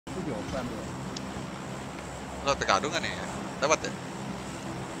Lo tekadu nggak nih? Dapat ya?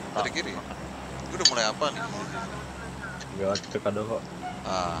 Dari kiri. Gue udah mulai apa nih? Enggak, tekadu kok.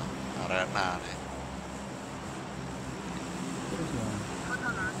 Arena nih.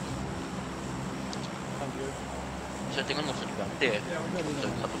 Settingan nggak usah diganti ya?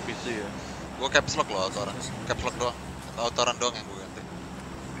 Satu PC ya. Gue caps lock loh, autoran. Caps lock doang. Autoran doang yang gue ganti.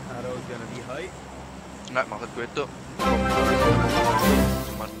 Nggak, maksud gue itu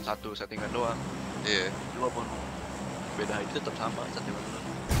cuma satu settingan doang. Iya. Dua pun beda height tetap sama settingan doang.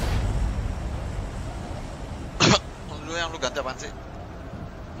 Lu yang lu ganti apaan sih?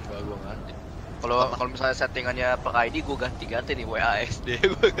 Enggak, gue ganti. Kalau misalnya settingannya per ID gue ganti nih WASD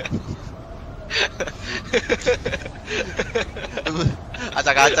gue ganti.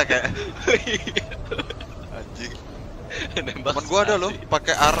 Acak-acak ya. Anjing. Temen gua ada loh,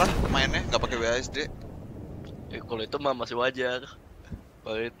 pakai arah mainnya, nggak pakai WASD. Kalau itu mah masih wajar.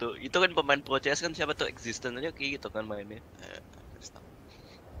 Kalau itu kan pemain Pro CS kan siapa tuh existence aja kayak gitu kan mainnya.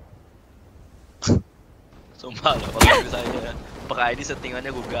 Sumpah lah kalau misalnya per ID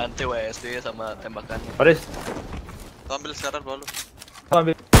settingannya gue ganti WASD sama tembakannya. Paris. Tuh ambil sekarang bawa lu.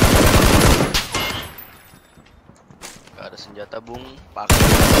 Ambil. Gak ada senjata bung, pakai.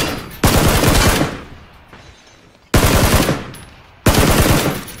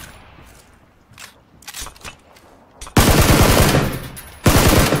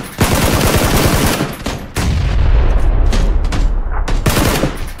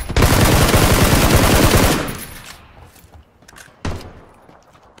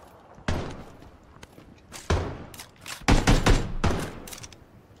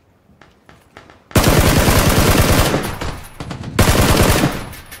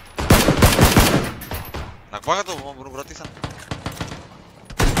 Enak banget tuh mau bunuh gratisan.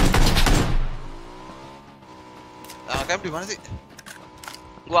 AKM di mana sih?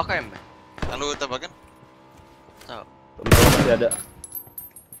 Gua AKM ya? Yang lu tembakin? Tahu. Masih ada.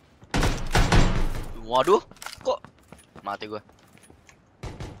 Waduh, kok mati gua.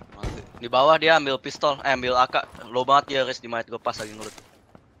 Mati. Di bawah dia ambil pistol, ambil AK. Low banget dia res di mic gua pas lagi ngelut.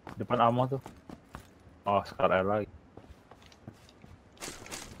 Depan ammo tuh. Oh, sekarang air lagi.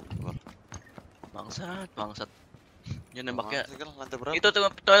 Bangsat. Dia nembaknya. Lantai berapa? Itu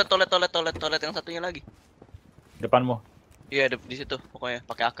tuh toilet yang satunya lagi. Depanmu. Iya, di situ pokoknya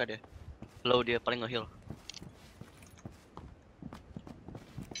pakai AK dia. Low dia paling nge-heal.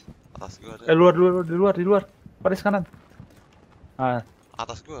 Atas gua ada. Di luar. Paris kanan.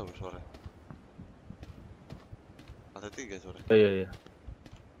 Atas gua sore. Lantai 3 sore. Iya.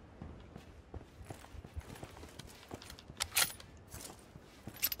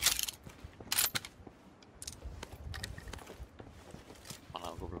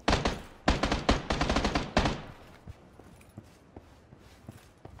 Mana gua belum.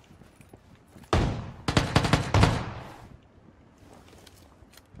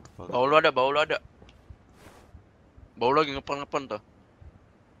 Bau lu ada. Bau lu lagi ngepon tuh.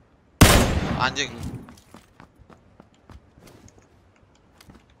 Anjing.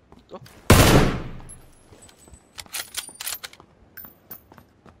 Tuh.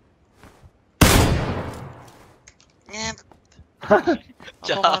 Nget.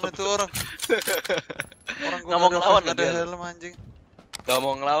 Jauh. Apa tuh orang? Orang gua Nggak mau ngelawan nggak ada dia. helm anjing. Gak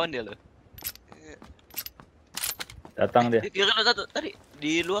mau ngelawan dia lo. Iya. Datang dia. Di kiri ada satu tadi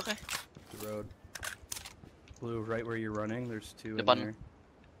di luar kayak. The road. Blue, right where you're running, there's two in Depan. there.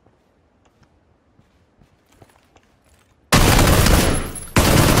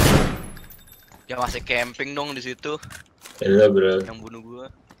 Dia masih camping dong di situ. Iya, bro. Yang bunuh gua.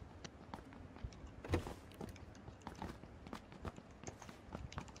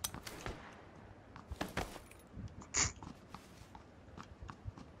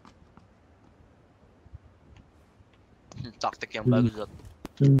 Taktik yang bagus, Zat.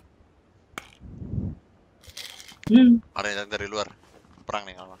 Ada yang dari luar. Perang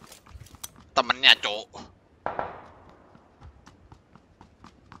nih kalau. Temennya, cowok.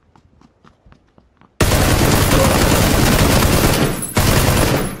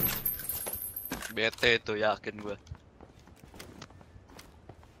 BT itu yakin gua.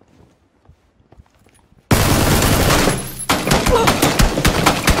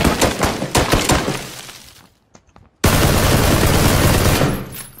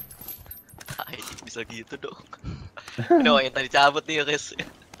 Bisa gitu dong. Aduh, yang tadi cabut nih guys.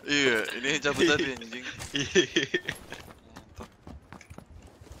 Iya, ini cabut tadi anjing.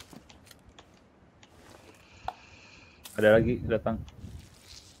 Ada lagi datang.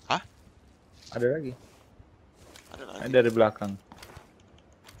 Hah? Ada lagi. Ada Ini lagi. dari belakang.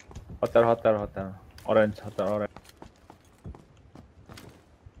 Hotel. Orange, hotel orange.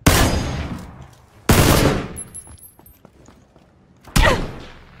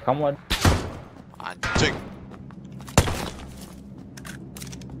 Kamu ada. Anjing.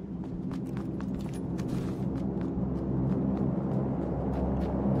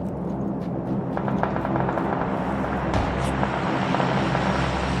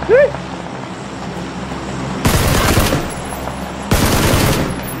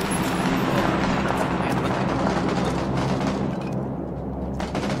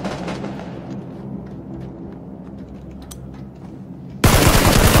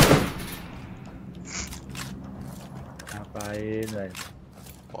 Ngapain lagi?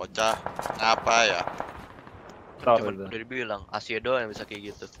 Bocah ngapa ya? Tahu Cuman itu. udah dibilang Asia doang yang bisa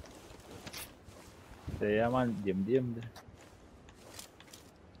kayak gitu. Saya mah diam-diam deh.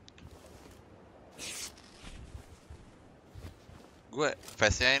 Gue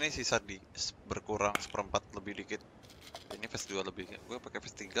face-nya ini sisa berkurang seperempat lebih dikit. Ini face 2 lebih. Gue pakai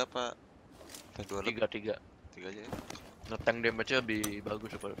face 3 apa? Face 2 lebih. 3 3 aja ya. ngetang damage-nya lebih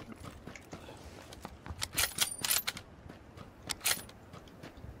bagus daripada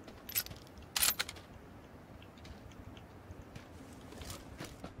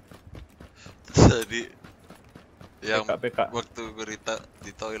Jadi yang PK. waktu berita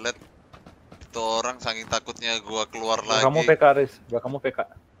di toilet itu orang saking takutnya gua keluar lagi. Kamu PK, Riz. Kamu PK.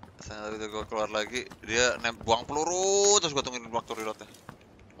 Saking takutnya gua keluar lagi, dia buang peluru terus gua tungguin waktu reloadnya.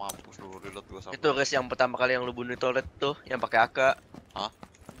 Mampus lu reload gua sampai. itu guys yang pertama kali yang lu bunuh di toilet tuh yang pakai AK. Hah?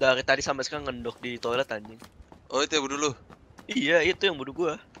 Dari tadi sampai sekarang ngendok di toilet anjing. Oh itu ya dulu. Iya, itu yang bunuh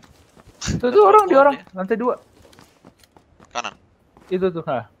gua. Itu tuh orang di orang lantai 2. Kanan. Itu tuh,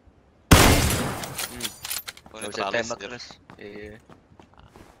 nah. Oh, ini Gak bisa teralis, tembak Jer. guys. Iya.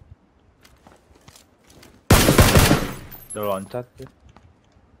 Udah loncat ya.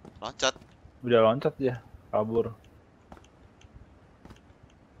 Loncat. Udah loncat ya. Kabur.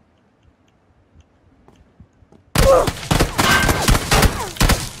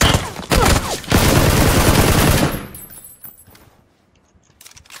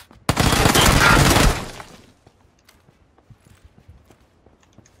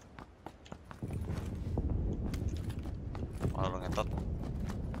 Malah ngetot.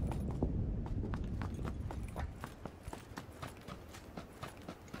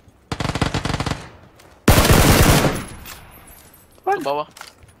 Ke bawah.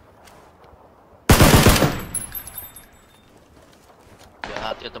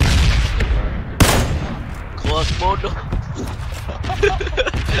 Jahat ya teman. Kelas bodoh.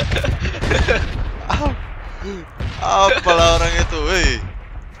 Apalah orang itu, weh.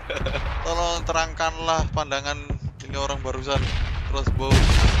 Tolong terangkanlah pandangan ini orang barusan crossbow.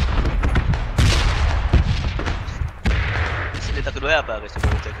 Senjata kedua apa guys?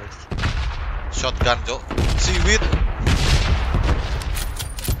 Coba cek guys. Shotgun, Cok. Siwit.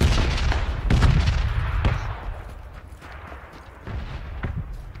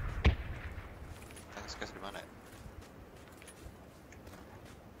 Thanks guys, di mana ya?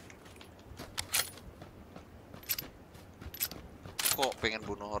 Kok pengen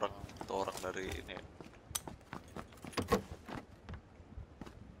bunuh orang atau orang dari ini ya?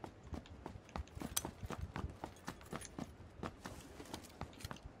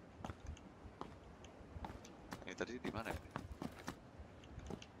 Ini tadi di mana ya?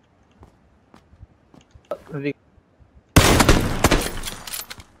 Nanti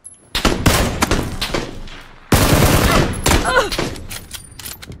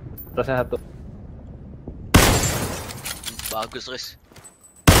atasnya satu. Bagus Riz.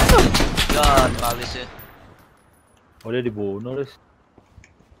 Ya, teralis ya. Oh dia dibunuh, Riz.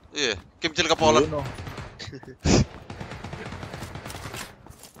 Iya, Kim Cil Kepolan. Dibunuh.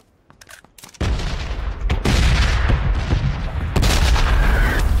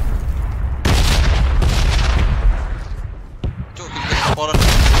 Cuk, Kim Cil Kepolan.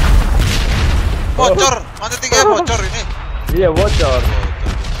 Bocor, mati tiga bocor ini. Iya bocor.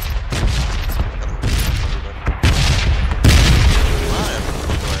 Mana ya?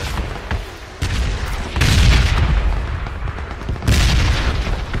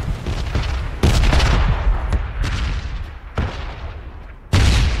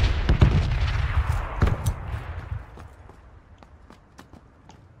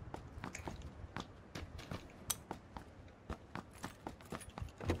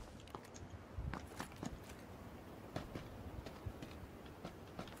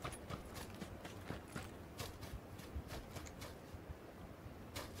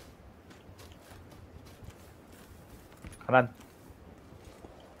 Kanan.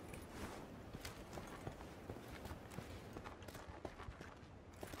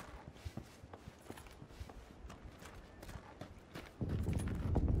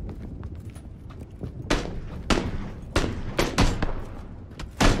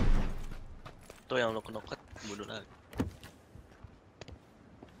 Tuh yang lo knocket bunuh lagi.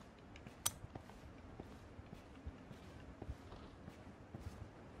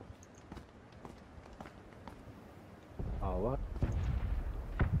 Awak.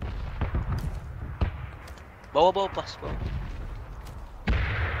 Bawa pas, bawa.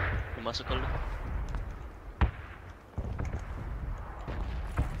 Lu masuk ke lu.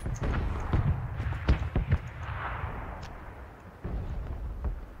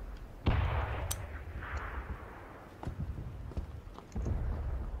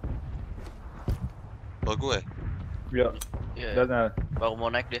 Bawa gue. Ya. Iya, Dan baru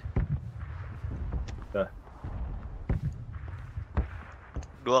mau naik dia. Dah.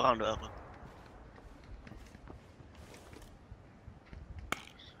 Dua orang.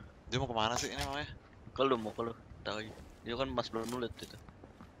 Dia mau kemana sih ini namanya? Kalau mau kalau tahu aja. Dia kan mas belum nulit itu.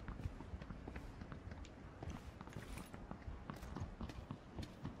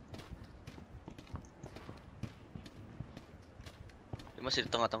 Dia masih di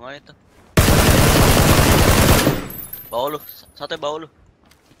tengah-tengah itu. Bawa lu, satu bawa lu.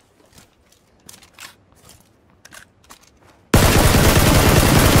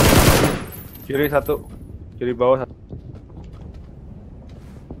 kiri satu, kiri bawah satu.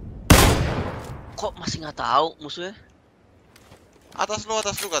 Kok masih nggak tahu musuhnya? Atas lu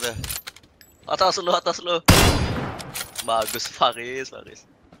katanya. Atas lu. Bagus, Faris.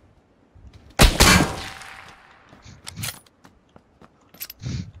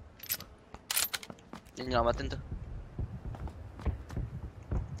 Ini nyelamatin tuh.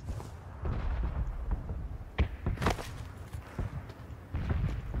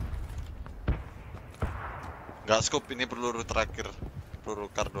 Gak scope, ini peluru terakhir. Peluru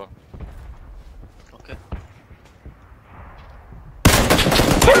kar doang. Oke.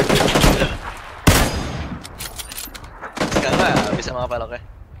 Sekarang nggak bisa ngapa peloknya.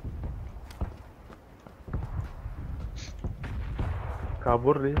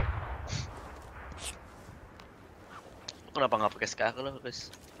 Kabur dia. Kenapa nggak pakai sekarang lo,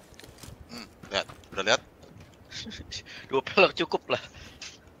 guys? Lihat, udah lihat? 2 pelok cukup lah.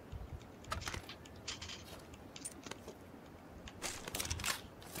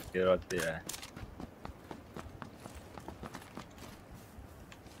 Kirot ya.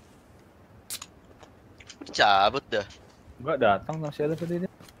 Cabut dah. Enggak datang, masih ada tadi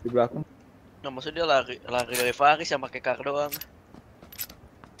dia di belakang. Nah, maksudnya dia lari dari Faris yang pakai kar doang.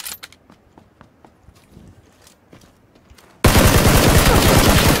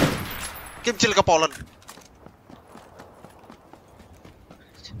 Kimcil ke Poland.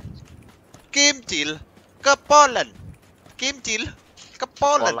 Kimcil ke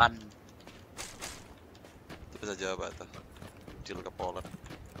Poland. Poland. Itu bisa jawab tuh. Kimcil ke Poland.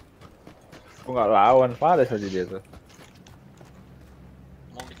 Aku nggak lawan Faris aja dia tuh.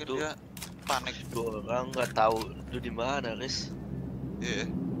 Mungkin Tuh. dia panik. 2 orang nggak tahu lu di mana, guys. Iya,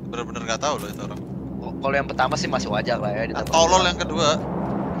 bener-bener nggak tahu loh itu orang. Kalau yang pertama sih masih wajar lah ya. ditambah Tolol dua. yang kedua.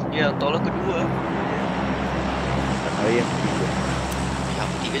 Iya, tolol kedua. Iya. Yang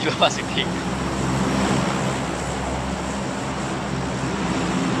ketiga juga masih bingung.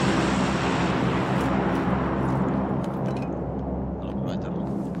 Belum belajar.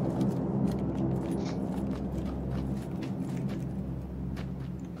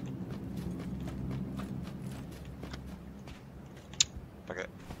 Pakai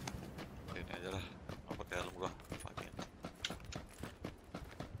ini aja lah. Mau pakai helm gua. Pakai.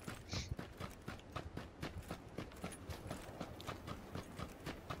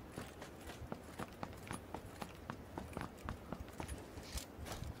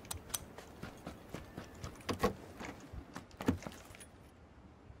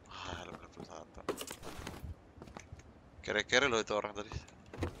 Helm level 1. Kere-kere loh itu orang tadi.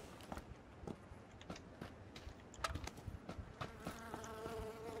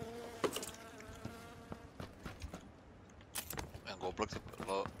 Yang goblok sih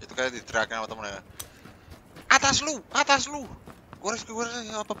lo itu kayak diteriakin sama temennya. Atas lu. Gores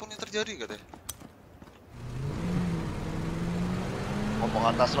apapun yang terjadi katanya.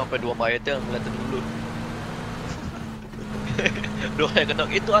 Ngomong atas lo sampai 2 mayatnya ngeliatin dulu. 2 yang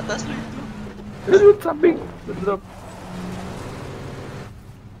kedok itu atas lu itu. Drop samping, drop.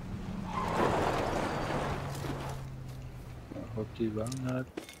 Hoki banget.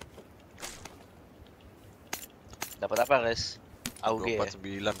 Dapat apa, guys? AUG ya?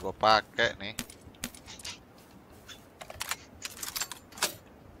 249 gua pakai nih.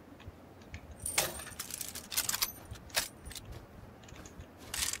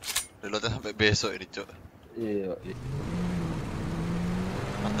 Reloadnya sampai besok ini, Cok. Iya.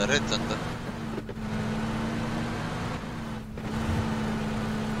 Ada red zone.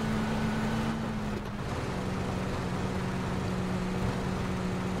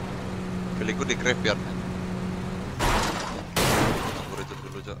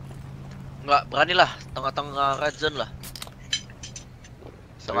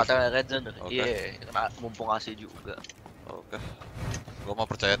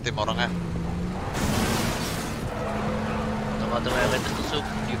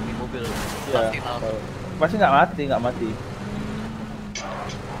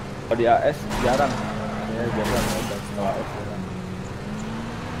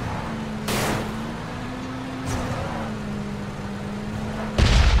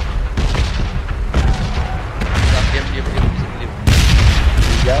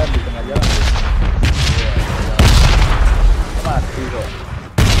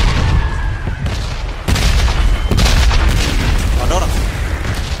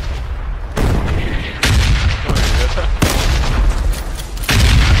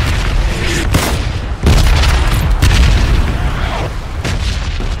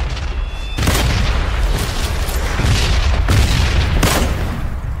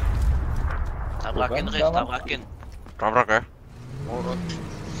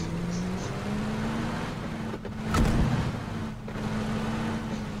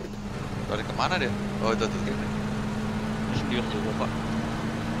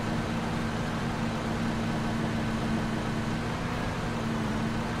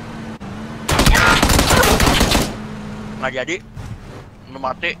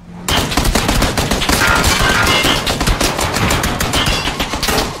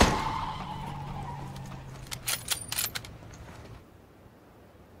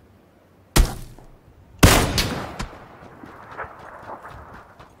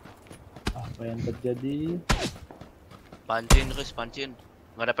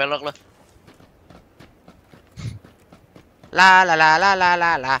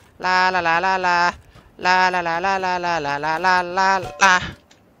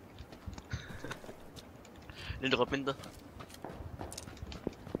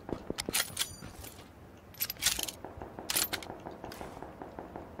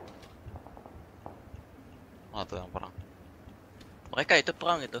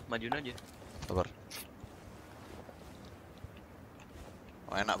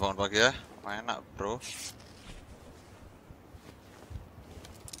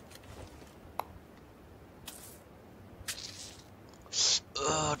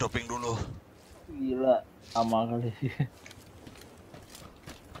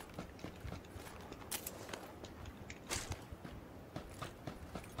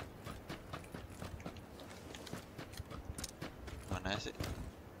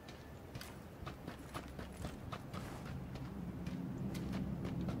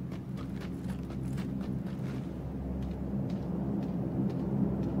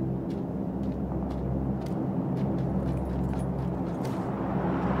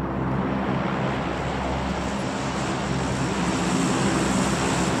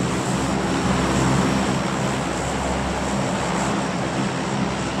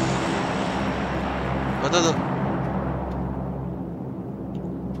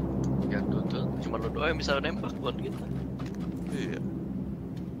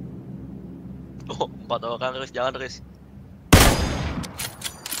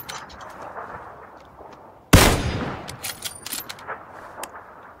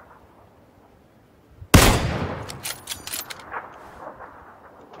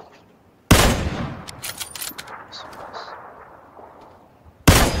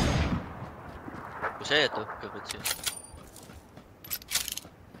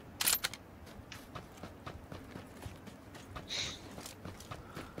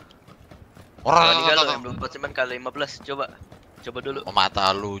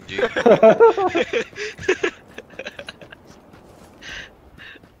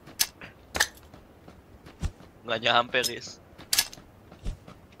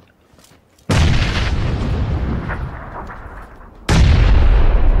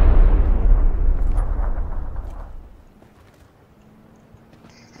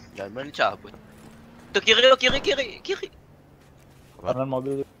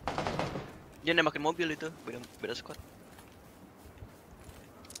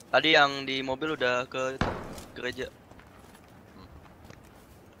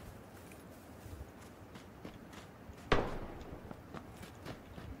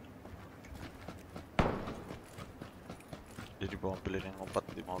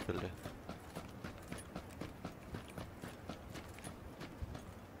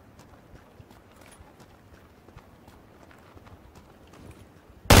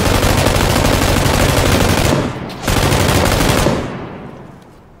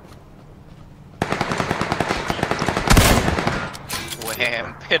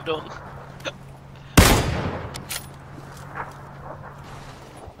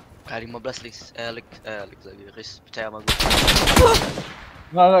 K15 Lik lagi, Riz, percaya sama gue.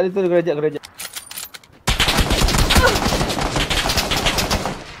 Enggak, itu di gereja.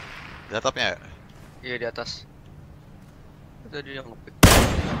 Di atapnya ya? Iya di atas. Tadi yang ngepick.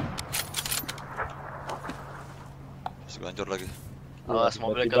 Terus gue hancur lagi. Awas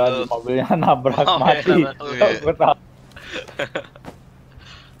mobilnya ke Tiba-tiba lu. mobilnya nabrak Oh, mati. iya, nabrak lu. Iya. Gue tahu.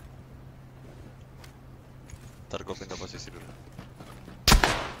 Ntar gue pindah posisi dulu.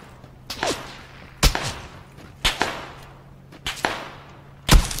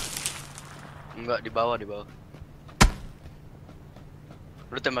 Enggak, di bawah.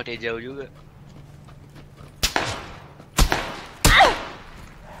 Lu tembak dari jauh juga.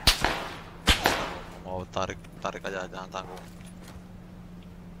 Mau tarik aja, jangan tanggung.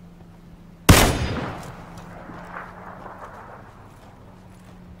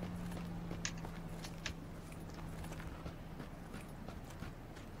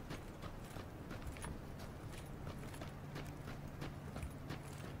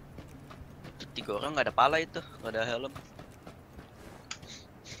 Itu 3 orang nggak ada pala itu, nggak ada helm.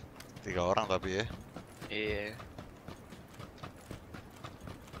 3 orang tapi ya. Iya.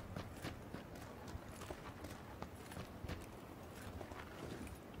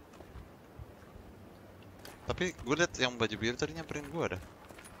 Tapi gue liat yang baju biru tadi nyamperin gue ada.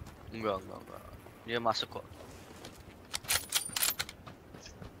 Enggak. Dia masuk kok.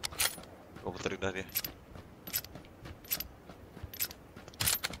 Gue puterin dah dia.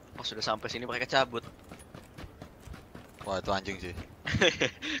 Oh, sudah sampai sini mereka cabut. Wah itu anjing sih.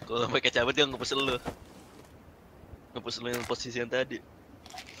 Kalau mereka cabut dia ngepus lu. Ngepus lu yang posisi yang tadi.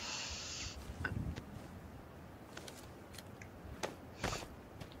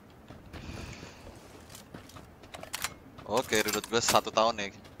 Oke, reload gue 1 tahun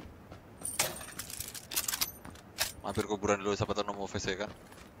nih. Mampir kuburan dulu, siapa tau nemu face kan.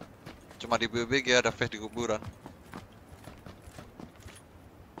 Cuma di BBG ada face di kuburan.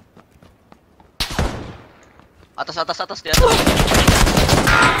 Atas di atas.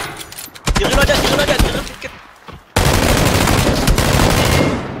 Kiri lo ada dikit.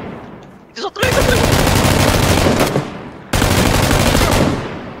 Itu satu lagi.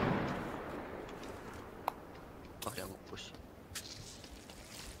 Oh, yang push.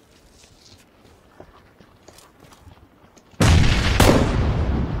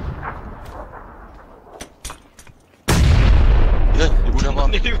 Ya, ibu udah mau.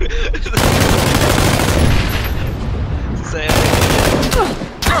 Saya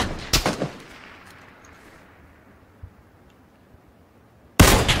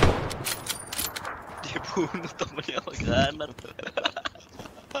dia bunuh temennya sama granat.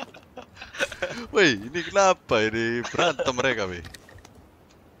 Woi, ini kenapa ini berantem mereka, weh?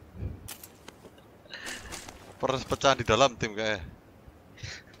 Perpecahan di dalam tim kayak.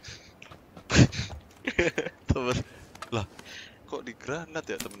 Temen, lah, kok di granat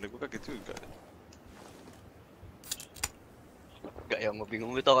ya temen gue kaget juga. Gak, yang gue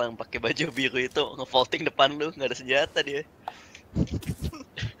bingung itu orang yang pakai baju biru itu ngevaulting depan lu, nggak ada senjata dia.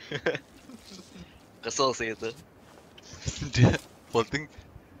 Kesel sih itu. Dia vaulting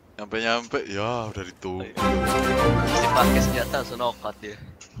nyampe ya udah ditunggu. Mesti pakai senjata senokat dia.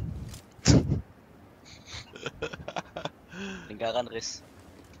 Tinggalkan Riz.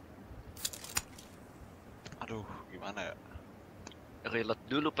 Aduh, gimana ya? Reload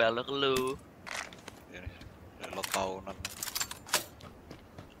dulu pelek lu. Ini reload tahunan.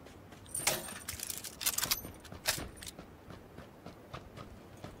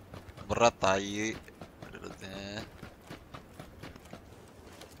 Berat tai reloadnya.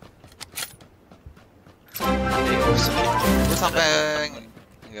 Gue sampai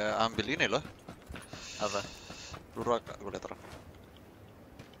nggak ambil ini loh. Apa? Peluru agak gue liat terang.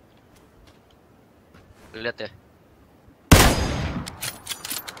 Lihat ya.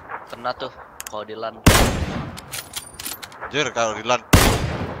 Kena tuh kalau di LAN. Jer kalau di LAN.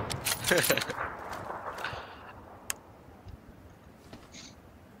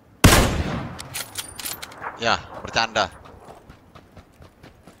 Ya, bercanda.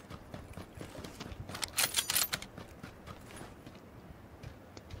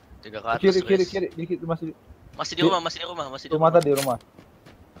 Tiga ke atas, Kiri, Riz. dikit masih Masih di rumah. rumah tadi rumah.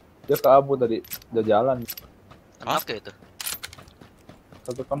 Dia ke abu tadi, udah jalan. Kenapa ya itu?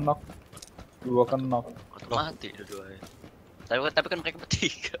 Satu kenok, dua kenok, Atau mati dua-duanya. Tapi kan mereka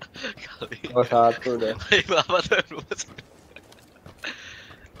bertiga kali. enggak satu deh. Apa tuh?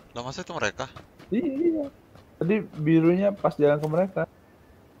 Lah masa itu mereka? Iya. Tadi birunya pas jalan ke mereka.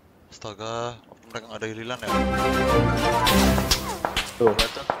 Astaga, mereka nggak ada hililan ya? Tuh. Gua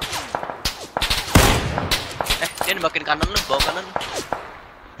tuh. Dia nembakin kanan lu, bawa kanan lu.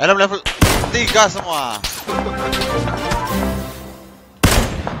 Helm level 3 semua.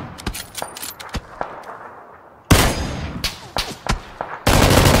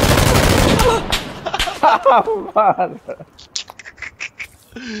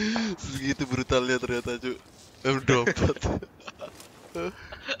 Segitu brutalnya ternyata, cu. Dapat.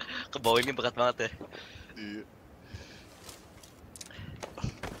 Ke bawah ini berat banget ya. Iya.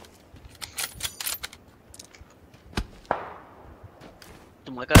 Itu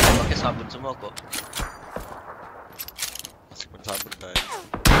mereka udah pakai sabun semua kok. Masih pun sabun kayak.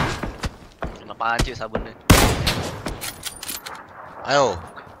 Kenapa anjir sabunnya? Ayo.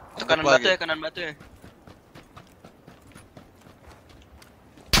 Itu kanan Untuk batu lagi. ya, kanan batu ya.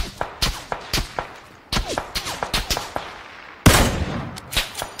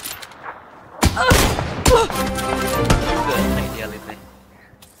 Juga ideal itu.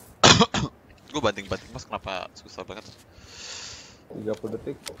 Gue banting-banting mas, kenapa susah banget? 30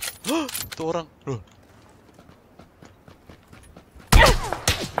 detik. Tuh orang. Loh.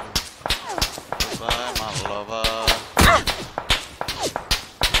 Bye, my lover.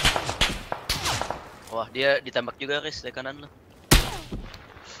 Wah, dia ditembak juga, Riz, dari kanan lu.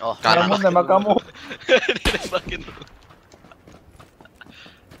 Oh, Kanan. Kamu nembak kamu. Ditembakin lu.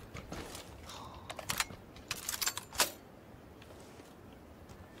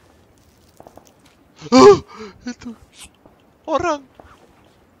 Itu orang.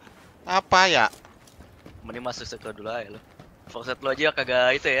 Apa ya? Mending masuk sektor dulu aja lo. Forset lo aja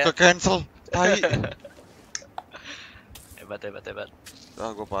kagak itu ya. Ke cancel. Tai. Hebat.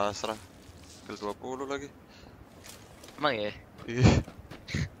 Ah, gue pasrah. Kill 20 lagi. Emang ya? Iya.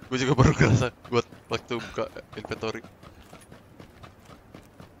 Gue juga baru ngerasa buat waktu buka inventory.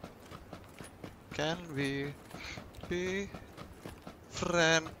 Can we be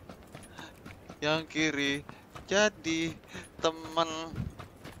friend? Yang kiri jadi temen,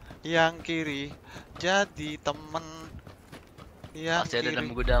 yang kiri jadi temen, yang Pasti ada kiri. dalam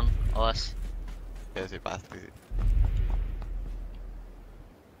gudang. Awas. Ya sih pasti.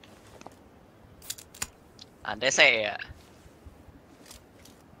 Andai saya ya.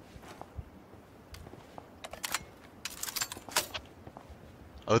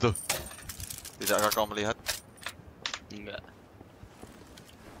 Oh tuh. Tidakkah kau melihat? Enggak.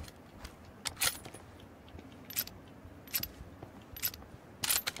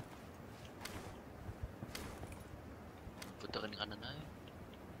 Puterin kanan aja.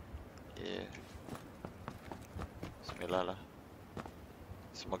 Iya. Bismillah lah.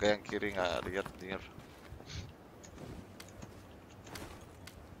 Semoga yang kiri nggak lihat denger.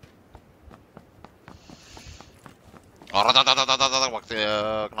 Oh, waktu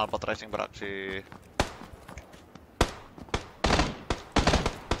knalpot racing beraksi.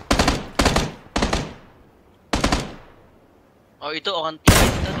 Oh, itu orang tiga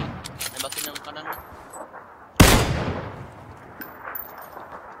itu tadi. Nembakin yang kanan.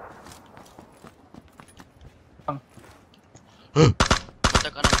 Kita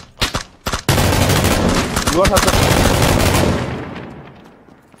kanan. Pas. Dua satu.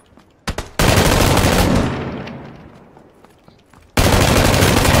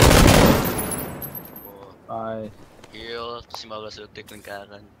 Oh, Nice. kill 15 detik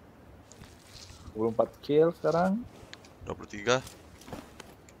lingkaran. 24 kill sekarang. 23.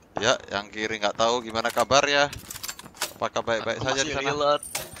 Ya, yang kiri nggak tahu gimana kabar ya. Apakah baik-baik saja di Masih sana? reload.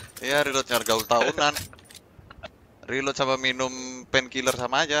 Iya, reloadnya gaul tahunan. Reload sama minum painkiller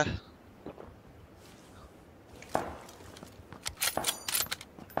sama aja.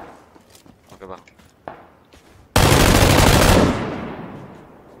 Oke bang.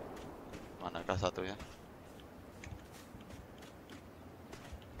 Manakah satunya?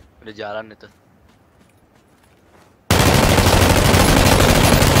 Udah jalan itu.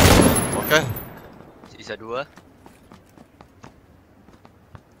 Oke. Sisa 2.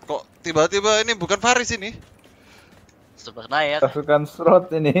 Kok tiba-tiba ini bukan Faris ini? Super naik. Pasukan Strot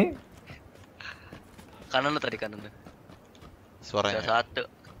ini. Kanan lu tadi, kanan lu. Suaranya. Sisa 1.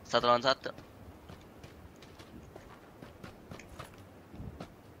 1 lawan 1.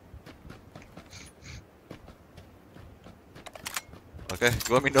 Oke,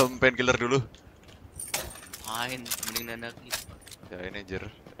 gua minum painkiller dulu. Main, mending nandakin. Ya ini jir,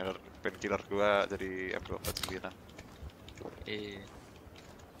 painkiller gua jadi M249. Iya.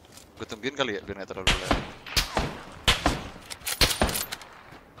 Gua tungguin kali ya biar nggak terlalu lama.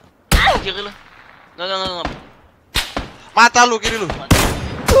 Kiri lu. Enggak. Mata lu kiri lu.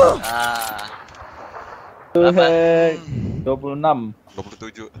 Ah, Berapa? 26.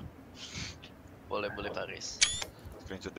 27. boleh Paris. Screenshot